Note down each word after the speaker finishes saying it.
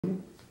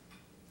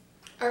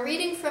A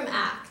reading from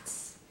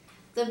Acts.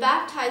 The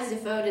baptized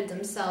devoted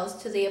themselves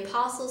to the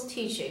apostles'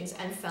 teachings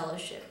and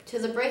fellowship, to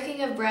the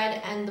breaking of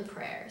bread and the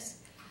prayers.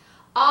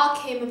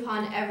 Awe came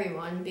upon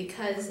everyone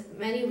because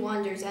many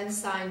wonders and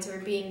signs were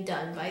being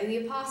done by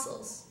the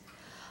apostles.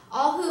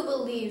 All who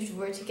believed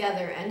were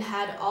together and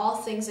had all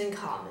things in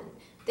common.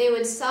 They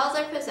would sell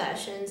their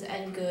possessions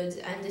and goods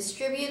and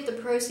distribute the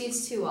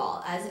proceeds to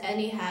all as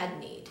any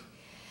had need.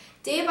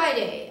 Day by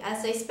day,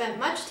 as they spent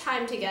much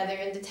time together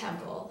in the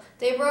temple,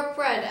 they broke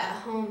bread at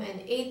home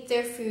and ate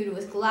their food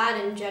with glad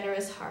and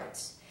generous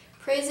hearts,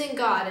 praising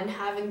God and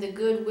having the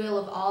good will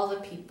of all the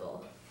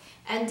people.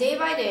 And day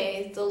by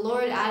day, the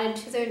Lord added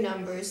to their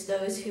numbers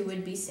those who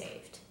would be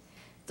saved.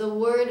 The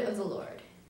word of the Lord.